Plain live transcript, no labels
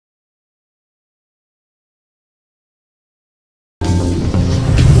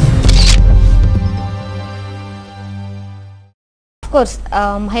Course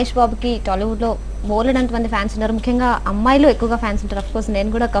Mahesh బాబుకి టాలీవుడ్ లో బోలెడంత మంది ఫ్యాన్స్ ఉన్నారు, ముఖ్యంగా అమ్మాయిలు ఎక్కువగా ఫ్యాన్స్ ఉంటారు. అఫ్ కోర్స్ నేను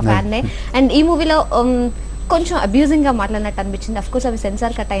కూడా ఒక ఫ్యాన్నే. అండ్ ఈ మూవీలో కొంచెం అబ్యూజింగ్ గా మాట్లాడినట్టు అనిపించింది. అఫ్ కోర్స్ అవి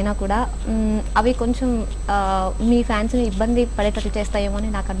సెన్సార్ కట్ అయినా కూడా అవి కొంచెం మీ ఫ్యాన్స్ ని ఇబ్బంది పడేటట్లు చేస్తాయేమో అని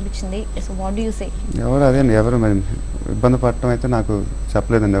నాకు అనిపించింది. So what do you say? ఎవరు అదేండి, ఎవరు మరి ఇబ్బంది పడటం అయితే నాకు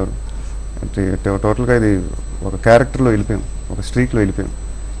చెప్పలేదండి ఎవరు. టోటల్గా ఇది ఒక క్యారెక్టర్లో వెళ్ళిపోయాం, ఒక స్ట్రీక్లో వెళ్ళిపోయాం.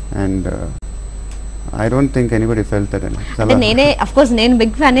 And I don't think anybody felt that అండి. నేనే అఫ్ కోర్స్ నేను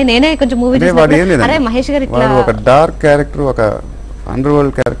బిగ్ ఫ్యాన్, నేనే కొంచెం మూవీ అరే మహేష్ గారు ఇట్లా ఒక డార్క్ క్యారెక్టర్, ఒక అండర్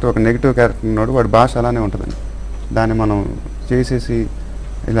వరల్డ్ క్యారెక్టర్, ఒక నెగిటివ్ క్యారెక్టర్ ఉన్నాడు, వాడి భాష అలానే ఉంటుందండి. దాన్ని మనం చేసేసి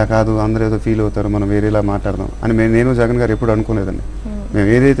ఇలా కాదు అందరూ ఏదో ఫీల్ అవుతారు, మనం వేరేలా మాట్లాడదాం అని నేను జగన్ గారు ఎప్పుడు అనుకోలేదండి. మేము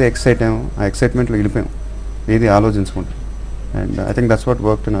ఏదైతే ఎక్సైట్ అయ్యామో ఆ ఎక్సైట్మెంట్లో వెళ్ళిపోయాం, ఏది ఆలోచించుకుంటాం. And I think that's what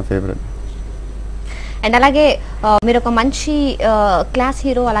work in our favour. And అలాగే మీరు ఒక మంచి క్లాస్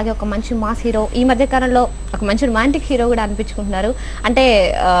హీరో, అలాగే ఒక మంచి మాస్ హీరో, ఈ మధ్య కాలంలో ఒక మంచి రొమాంటిక్ హీరో కూడా అనిపించుకుంటున్నారు. అంటే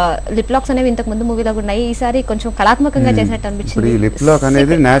లిప్ లాక్స్ అనేవి ఇంతకు ముందు మూవీలో కూడా ఉన్నాయి, ఈసారి కొంచెం కళాత్మకంగా చేసినట్టు అనిపించింది. లిప్ లాక్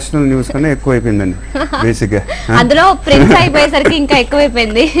అనేది నేషనల్ న్యూస్ కన్నా ఎక్కువ అయిపోయిందండి బేసిక్ గా. అందులో ప్రిన్స్ అయిపోయేసరికి ఇంకా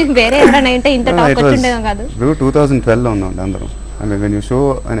ఎక్కువైపోయింది. వేరే ఎవరైనా అంటే ఇంత టాక్ వచ్చిండేదో కాదు. 2012 లో ఉన్నాం అందరం. I mean, when you show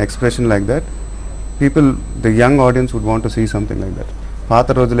an expression like that, people, the young audience would want to see something like that.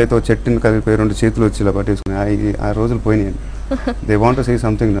 పాత రోజులైతే చెట్టుని కదిలిపోయి 2 చేతులు వచ్చి ఇలా పట్టేసుకుని ఆ రోజులు పోయినాయండి. They want to see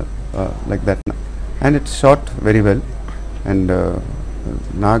something like that. And it's shot very well. And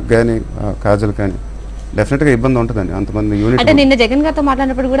నాకు కానీ కాజల్ కానీ డెఫినెట్గా ఇబ్బంది ఉంటుందండి అంతమంది యూనిట్. అంటే నిన్న జగన్ గారితో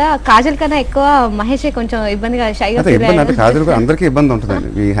మాట్లాడినప్పుడు కూడా కాజల్ కన్నా ఎక్కువ మహేష్ కొంచెం ఇబ్బందిగా షైగా ఇబ్బంది అంటే కాజల్ కూడా అందరికీ ఇబ్బంది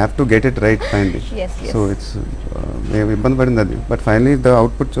ఉంటుందండి. We have to get it right finally. So it's మేము ఇబ్బంది పడింది అది, బట్ ఫైనలీ ద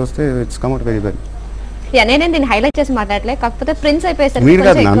అవుట్పుట్ చూస్తే it's come out very well. నేనే దీన్ని హైలైట్ చేసి మాట్లాడలే, కాకపోతే ప్రిన్స్ అయిపోయేసరికి మీరు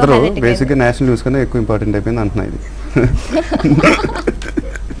కాదు అందరూ బేసిక్గా నేషనల్ న్యూస్ కన్నా ఎక్కువ ఇంపార్టెంట్ అయిపోయింది అంటున్నా ఇది.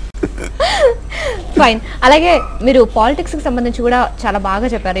 ఫైన్. అలాగే మీరు పాలిటిక్స్ కి సంబంధించి కూడా చాలా బాగా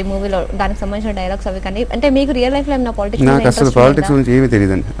చెప్పారు ఈ మూవీలో, దానికి సంబంధించిన డైలాగ్స్ అవి. కానీ అంటే మీకు రియల్ లైఫ్ లో ఏమైనా పాలిటిక్స్? నాకు అసలు పాలిటిక్స్ గురించి ఏమీ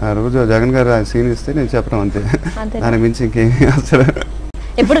తెలియదండి. ఆ రోజు జగన్ గారు సీన్ ఇస్తే నేను చెప్పడం అంతే, దాని మించి ఇంకేమీ అసలు.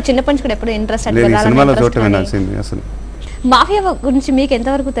 ఎప్పుడు చిన్నప్పటి నుంచి కూడా ఎప్పుడు ఇంట్రెస్ట్ సినిమాలో చూడటమే నాకు అసలు. మాఫియా గురించి మీకు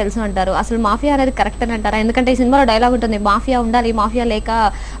ఎంతవరకు తెలుసు అంటారు? అసలు మాఫియా అనేది కరెక్ట్ అని అంటారా? ఎందుకంటే ఈ సినిమాలో డైలాగ్ ఉంటుంది, మాఫియా ఉండాలి, మాఫియా లేక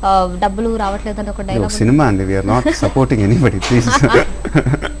డబ్బులు రావట్లేదు అని ఒక డైలాగ్. సినిమా అండి, we are not supporting anybody please.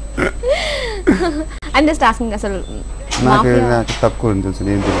 I'm just asking. అసలు నాకు తక్కువ తెలుసు,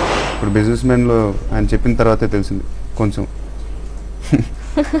 ఏం తెలియదు. ఇప్పుడు బిజినెస్ మెన్ లో ఆయన చెప్పిన తర్వాతే తెలిసింది కొంచెం.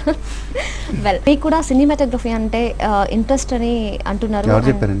 వెల్, మీకు కూడా సినిమాటోగ్రఫీ అంటే ఇంట్రెస్ట్ అని అంటున్నారు. ఎవరు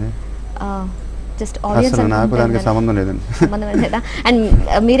చెప్పారండి? అసలు నాకు దానికి సంబంధం లేదండి. అండ్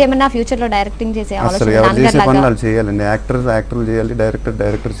మీరేమన్నా ఫ్యూచర్ లో డైరెక్టింగ్ చేసే అసలు ఎవరు చేసే పనులు వాళ్ళు చేయాలండి. యాక్టర్లు చేయాలి,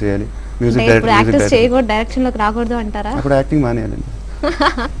 డైరెక్టర్ చేయాలి, మ్యూజిక్ డైరెక్టర్స్ చేయకూడదు, డైరెక్షన్ లోకి రాకూడదు అంటారా? అప్పుడు యాక్టింగ్ మానేయాలండి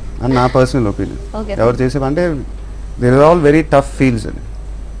అని నా పర్సనల్ ఒపీనియన్. ఎవరు చేసే అంటే there are all very tough fields అండి.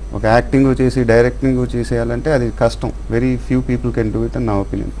 ఒక యాక్టింగ్ చేసి డైరెక్టింగ్ చేసేయాలంటే అది కష్టం. Very few people can do it అని నా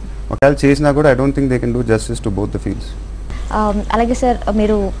ఒపీనియన్. ఒకవేళ చేసినా కూడా I don't think they can do justice to both the fields. అలాగే సార్,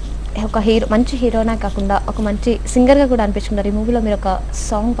 మీరు ఒక హీరో, మంచి హీరోనే కాకుండా ఒక మంచి సింగర్ గా కూడా అనిపించుకున్నారు. ఈ మూవీలో మీరు ఒక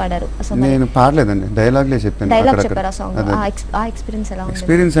సాంగ్ పాడారు. నేను పాడలేదండి, డైలాగ్లే చెప్పాను. డైలాగ్ చెప్పారు ఆ సాంగ్. ఆ ఎక్స్పీరియన్స్ ఎలా ఉంది?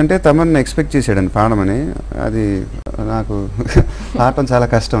 ఎక్స్పీరియన్స్ అంటే తమన్ ఎక్స్పెక్ట్ చేశాడండి పాడమని, అది నాకు పాడటం చాలా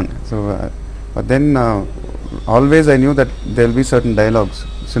కష్టం. So then always I knew that they will be certain dialogues,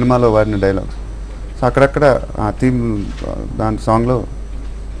 సినిమాలో వాడిన డైలాగ్స్. సో అక్కడక్కడ ఆ థీమ్ దాని సాంగ్లో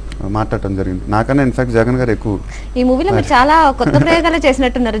మాట్లాడటం జరిగింది. నాకన్నా ఇన్ఫాక్ట్ జగన్ గారు ఎక్కువ ఈ మూవీలో మీరు చాలా కొత్త ప్రయోగాలు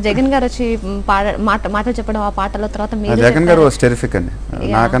చేసినట్టున్నారు. జగన్ గారు వచ్చి మాటలు చెప్పడం ఆ పాటలో, తర్వాత జగన్ గారు టెరిఫిక్ అండి.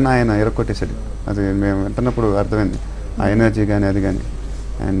 నాకన్నా ఆయన ఎరకొట్టేసాడు. అది మేము వింటున్నప్పుడు అర్థమైంది ఆ ఎనర్జీ కానీ అది కానీ.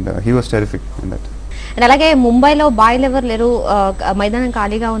 And he was terrific in that. And అలాగే ముంబైలో బాయ్లు ఎవరు లేరు, మైదానం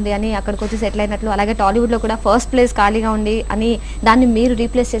ఖాళీగా ఉంది అని అక్కడికి వచ్చి సెటిల్ అయినట్లు, అలాగే టాలీవుడ్ లో కూడా ఫస్ట్ ప్లేస్ ఖాళీగా ఉంది అని దాన్ని మీరు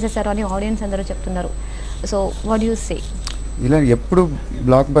రీప్లేస్ చేసేసారు అని ఆడియన్స్ అందరూ చెప్తున్నారు. So what you say? ఇలా ఎప్పుడు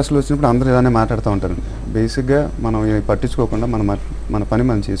బ్లాక్ బస్టర్లు వచ్చినప్పుడు అందరూ ఇలానే మాట్లాడుతూ ఉంటారండి. బేసిక్గా మనం పట్టించుకోకుండా మన పని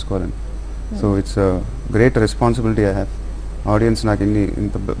మనం చేసుకోవాలండి. So it's great responsibility I have. Audience నాకు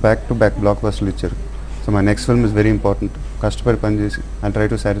ఇంత బ్యాక్ టు బ్యాక్ బ్లాక్ బస్టర్లు ఇచ్చారు. So my next film is very important. కష్టపడి పని చేసి I try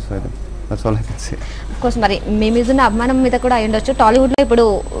to satisfy them. That's all I can say. Of course మరి మీ మీద ఉన్న అభిమానం మీద కూడా అయి ఉండొచ్చు. టాలీవుడ్ లో ఇప్పుడు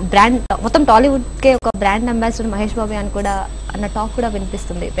బ్రాండ్, మొత్తం టాలీవుడ్ కే ఒక బ్రాండ్ అంబాసిడర్ మహేష్ బాబు అని కూడా అన్న టాక్ కూడా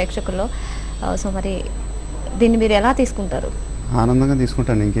వినిపిస్తుంది ప్రేక్షకుల్లో. సో మరి దీన్ని మీరు ఎలా తీసుకుంటారు? ఆనందంగా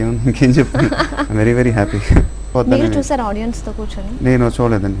తీసుకుంటాను, ఇంకేం చెప్తాను. Very very happy. చూసారు ఆడియన్స్ తో కూర్చొని? నేను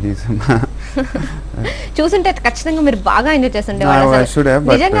చూడలేదండి. చూసుంటే ఖచ్చితంగా మీరు బాగా ఎంజాయ్ చేస్తుండే.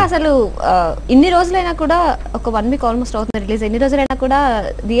 నిజంగా అసలు ఇన్ని రోజులైనా కూడా, ఒక 1 వీక్ ఆల్మోస్ట్ అవుతుంది రిలీజ్, ఎన్ని రోజులైనా కూడా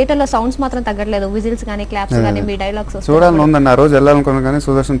థియేటర్ లో సౌండ్స్ మాత్రం తగ్గట్లేదు. విజిల్స్ కానీ క్లాప్స్ కానీ మీ డైలాగ్స్ చూడాలని ఉందండి. ఆ రోజు వెళ్ళాలనుకున్నాను కానీ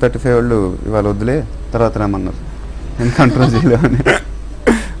సుదర్శన్ 35 వాళ్ళు ఇవాళ వద్దులే తర్వాత రామన్నారు. నేను కంట్రోల్ చేయలేమని.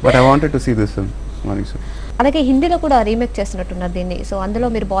 But I wanted to see this film morning show. అలాగే హిందీలో కూడా రీమేక్ చేస్తున్నట్టున్నారు దీన్ని. సో అందులో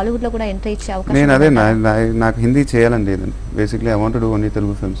మీరు బాలీవుడ్ లో కూడా ఎంట్రీ ఇచ్చే అవకాశం నేను అదే ఉందా? నాకు హిందీ చేయాలని లేదండి. Basically I want to do only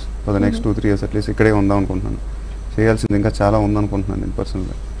Telugu films for the next 2-3 years at least ఇక్కడే ఉందాం అనుకుంటున్నాను. చేయాల్సింది ఇంకా చాలా ఉందనుకుంటున్నాను నేను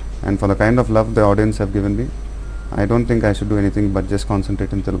పర్సనల్గా. And for the kind of love the audience have given me, I don't think I should do anything but just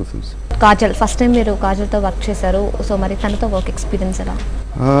concentrate in Telugu films. Kajal first time మీరు కాజల్తో work చేశారు. సో మరి తనతో వర్క్ ఎక్స్పీరియన్స్ ఎలా?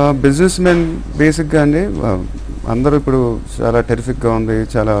 బిజినెస్ మెన్ బేసిక్గా అండి అందరూ ఇప్పుడు చాలా టెరిఫిక్గా ఉంది,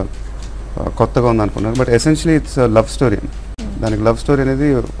 చాలా కొత్తగా ఉంది అనుకున్నారు. But essentially it's love story. దానికి లవ్ స్టోరీ అనేది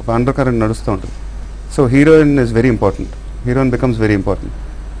ఒక అండర్ కరెంట్ నడుస్తూ ఉంటుంది. So heroine is very important, heroine becomes very important.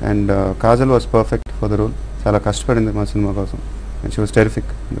 And Kajal was perfect for the role. చాలా కష్టపడింది మా సినిమా కోసం. And she was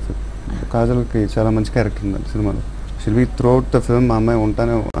terrific. కాజల్కి చాలా మంచి క్యారెక్టర్ ఉందండి సినిమాలో. షిల్ బీ త్రూఅవుట్ ద ఫిల్మ్ మా అమ్మాయి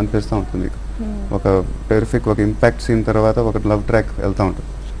ఉంటానే అనిపిస్తూ ఉంటుంది. ఒక టెరిఫిక్, ఒక ఇంపాక్ట్ సీన్ తర్వాత ఒక లవ్ ట్రాక్ వెళ్తూ ఉంటుంది.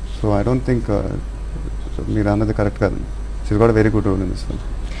 సో ఐ డోంట్ థింక్ మీరు అన్నది కరెక్ట్ కాదండి. She goat very good role in this film.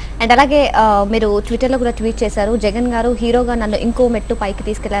 And అలాగే మీరు ట్విట్టర్లో కూడా ట్వీట్ చేశారు, జగన్ గారు హీరోగా నన్ను ఇంకో మెట్టు పైకి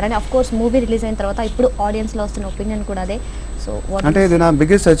తీసుకెళ్లారని. అఫ్ కోర్స్ మూవీ రిలీజ్ అయిన తర్వాత ఇప్పుడు ఆడియన్స్లో వస్తున్న ఒపీనియన్ కూడా అదే. సో అంటే ఇది నా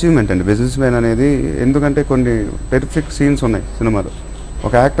బిగ్గెస్ట్ అచీవ్మెంట్ అండి బిజినెస్ మ్యాన్ అనేది. ఎందుకంటే కొన్ని టెరిఫిక్ సీన్స్ ఉన్నాయి సినిమాలో.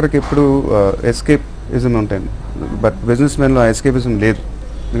 ఒక యాక్టర్కి ఎప్పుడు ఎస్కేపిజం ఉంటాయండి, బట్ బిజినెస్ మ్యాన్లో ఎస్కేపిజం లేదు.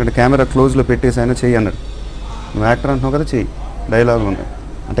 ఎందుకంటే కెమెరా క్లోజ్లో పెట్టేసి ఆయన చెయ్యి అన్నాడు. నువ్వు యాక్టర్ అంటున్నావు కదా, చెయ్యి. డైలాగులు ఉన్నాయి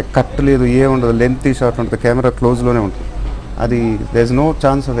అంటే కట్ లేదు, ఏ ఉండదు, లెంత్ షార్ట్ ఉంటుంది, కెమెరా క్లోజ్లోనే ఉంటుంది. అది there is no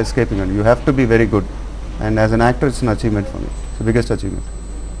chance of escaping and you have to be very good. And as an actor it's an achievement for me, biggest achievement.